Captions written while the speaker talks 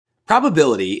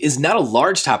Probability is not a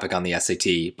large topic on the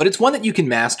SAT, but it's one that you can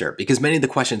master because many of the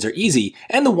questions are easy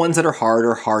and the ones that are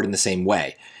hard in the same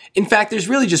way. In fact, there's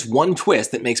really just one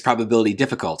twist that makes probability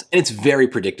difficult, and it's very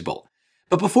predictable.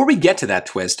 But before we get to that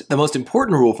twist, the most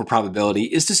important rule for probability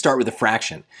is to start with a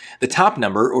fraction. The top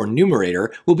number, or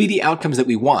numerator, will be the outcomes that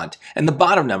we want, and the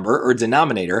bottom number, or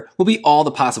denominator, will be all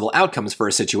the possible outcomes for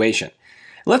a situation.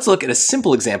 Let's look at a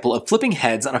simple example of flipping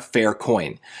heads on a fair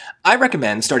coin. I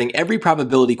recommend starting every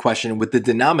probability question with the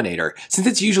denominator, since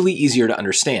it's usually easier to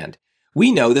understand.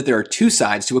 We know that there are two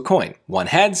sides to a coin, one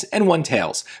heads and one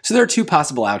tails, so there are two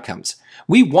possible outcomes.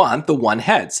 We want the one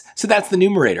heads, so that's the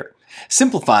numerator.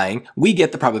 Simplifying, we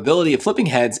get the probability of flipping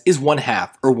heads is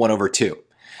 1/2, or 1/2.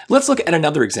 Let's look at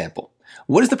another example.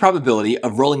 What is the probability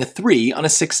of rolling a 3 on a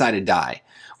 6-sided die?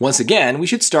 Once again, we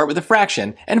should start with a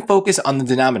fraction and focus on the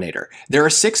denominator. There are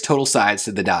 6 total sides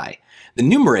to the die. The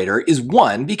numerator is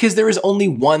 1 because there is only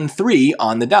one 3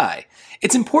 on the die.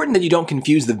 It's important that you don't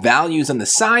confuse the values on the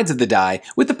sides of the die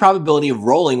with the probability of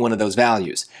rolling one of those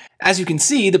values. As you can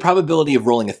see, the probability of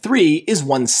rolling a 3 is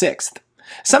 1/6.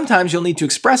 Sometimes you'll need to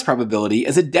express probability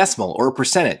as a decimal or a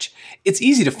percentage. It's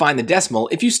easy to find the decimal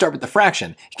if you start with the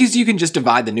fraction, because you can just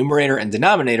divide the numerator and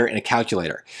denominator in a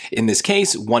calculator. In this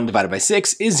case, 1 divided by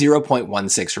 6 is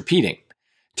 0.16 repeating.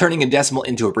 Turning a decimal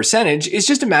into a percentage is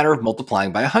just a matter of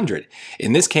multiplying by 100.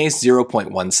 In this case,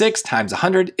 0.16 times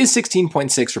 100 is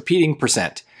 16.6 repeating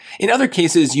percent. In other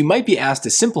cases, you might be asked to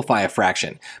simplify a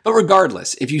fraction, but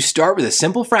regardless, if you start with a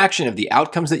simple fraction of the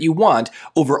outcomes that you want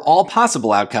over all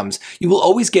possible outcomes, you will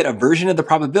always get a version of the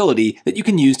probability that you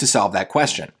can use to solve that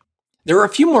question. There are a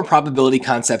few more probability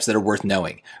concepts that are worth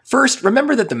knowing. First,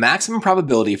 remember that the maximum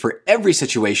probability for every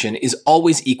situation is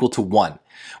always equal to 1.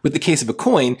 With the case of a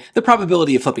coin, the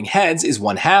probability of flipping heads is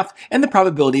 1/2, and the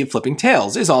probability of flipping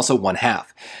tails is also 1/2.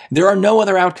 There are no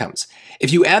other outcomes.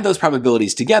 If you add those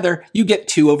probabilities together, you get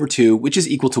 2/2, which is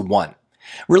equal to 1.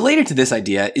 Related to this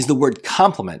idea is the word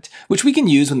complement, which we can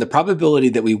use when the probability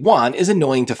that we want is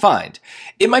annoying to find.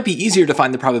 It might be easier to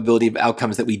find the probability of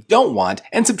outcomes that we don't want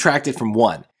and subtract it from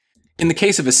 1. In the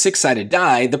case of a 6-sided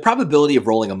die, the probability of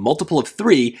rolling a multiple of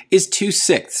 3 is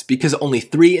 2/6 because only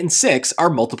 3 and 6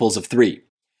 are multiples of 3.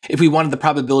 If we wanted the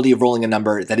probability of rolling a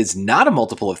number that is not a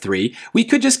multiple of 3, we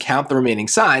could just count the remaining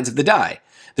sides of the die.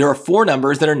 There are 4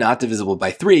 numbers that are not divisible by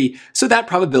 3, so that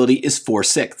probability is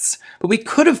 4/6. But we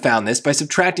could have found this by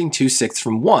subtracting 2/6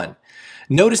 from 1.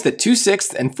 Notice that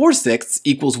 2/6 and 4/6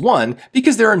 equals 1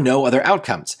 because there are no other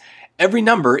outcomes. Every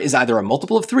number is either a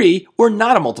multiple of 3 or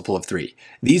not a multiple of 3.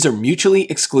 These are mutually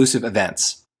exclusive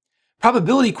events.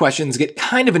 Probability questions get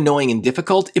kind of annoying and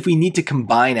difficult if we need to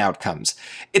combine outcomes.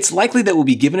 It's likely that we'll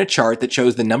be given a chart that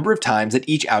shows the number of times that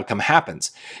each outcome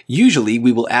happens. Usually,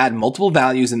 we will add multiple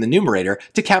values in the numerator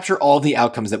to capture all of the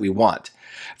outcomes that we want.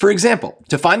 For example,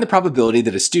 to find the probability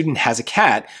that a student has a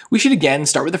cat, we should again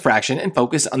start with a fraction and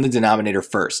focus on the denominator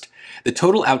first. The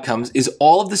total outcomes is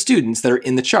all of the students that are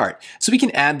in the chart, so we can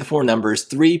add the 4 numbers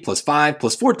 3 plus 5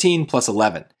 plus 14 plus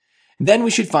 11. Then we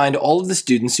should find all of the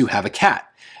students who have a cat.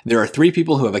 There are 3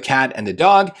 people who have a cat and a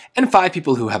dog, and 5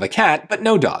 people who have a cat but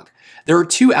no dog. There are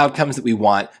 2 outcomes that we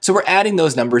want, so we're adding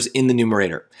those numbers in the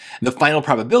numerator. The final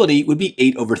probability would be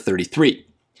 8/33.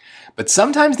 But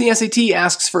sometimes the SAT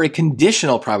asks for a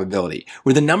conditional probability,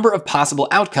 where the number of possible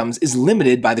outcomes is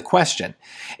limited by the question.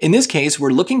 In this case,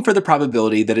 we're looking for the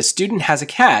probability that a student has a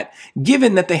cat,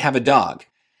 given that they have a dog.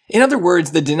 In other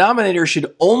words, the denominator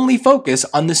should only focus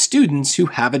on the students who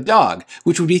have a dog,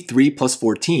 which would be 3 plus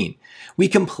 14. We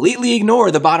completely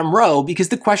ignore the bottom row because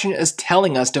the question is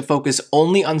telling us to focus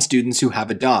only on students who have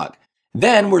a dog.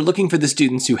 Then we're looking for the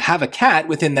students who have a cat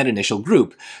within that initial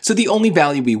group, so the only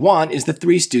value we want is the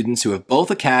 3 students who have both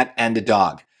a cat and a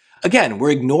dog. Again,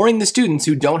 we're ignoring the students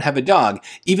who don't have a dog,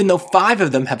 even though 5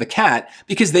 of them have a cat,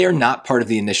 because they are not part of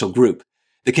the initial group.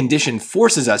 The condition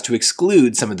forces us to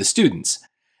exclude some of the students.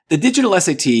 The digital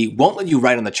SAT won't let you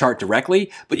write on the chart directly,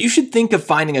 but you should think of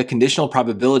finding a conditional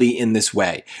probability in this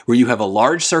way, where you have a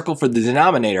large circle for the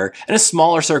denominator and a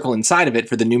smaller circle inside of it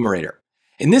for the numerator.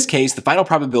 In this case, the final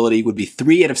probability would be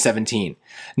 3 out of 17.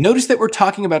 Notice that we're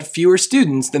talking about fewer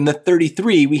students than the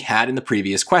 33 we had in the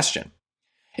previous question.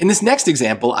 In this next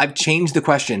example, I've changed the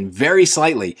question very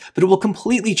slightly, but it will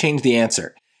completely change the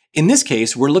answer. In this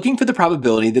case, we're looking for the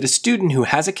probability that a student who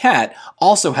has a cat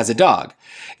also has a dog.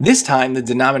 This time, the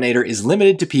denominator is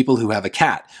limited to people who have a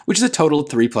cat, which is a total of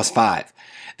 3 plus 5.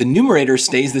 The numerator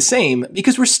stays the same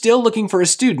because we're still looking for a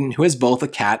student who has both a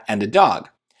cat and a dog.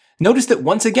 Notice that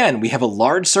once again, we have a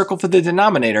large circle for the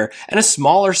denominator and a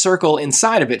smaller circle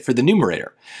inside of it for the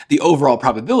numerator. The overall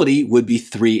probability would be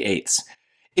 3/8.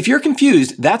 If you're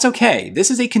confused, that's okay. This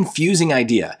is a confusing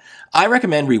idea. I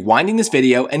recommend rewinding this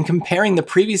video and comparing the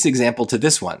previous example to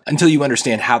this one until you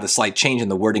understand how the slight change in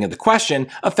the wording of the question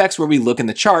affects where we look in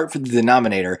the chart for the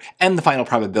denominator and the final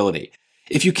probability.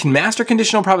 If you can master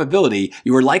conditional probability,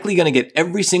 you are likely going to get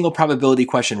every single probability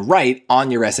question right on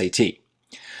your SAT.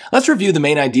 Let's review the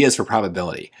main ideas for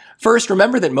probability. First,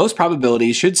 remember that most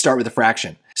probabilities should start with a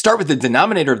fraction. Start with the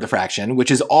denominator of the fraction, which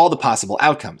is all the possible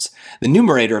outcomes. The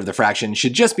numerator of the fraction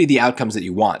should just be the outcomes that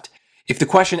you want. If the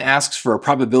question asks for a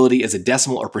probability as a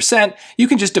decimal or percent, you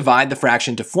can just divide the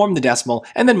fraction to form the decimal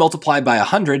and then multiply by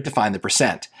 100 to find the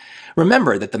percent.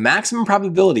 Remember that the maximum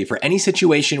probability for any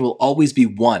situation will always be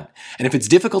 1, and if it's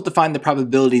difficult to find the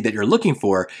probability that you're looking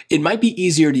for, it might be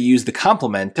easier to use the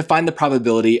complement to find the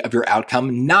probability of your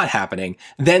outcome not happening,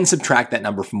 then subtract that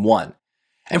number from 1.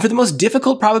 And for the most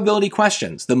difficult probability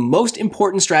questions, the most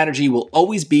important strategy will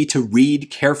always be to read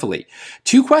carefully.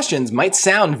 Two questions might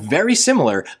sound very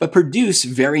similar, but produce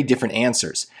very different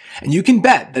answers. And you can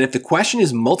bet that if the question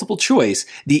is multiple choice,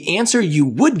 the answer you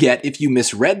would get if you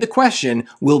misread the question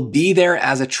will be there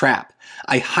as a trap.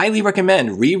 I highly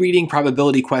recommend rereading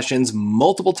probability questions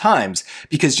multiple times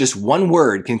because just one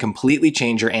word can completely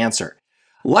change your answer.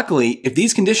 Luckily, if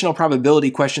these conditional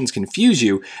probability questions confuse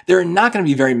you, there are not going to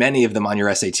be very many of them on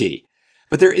your SAT.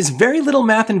 But there is very little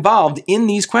math involved in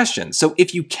these questions, so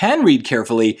if you can read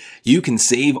carefully, you can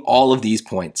save all of these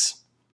points.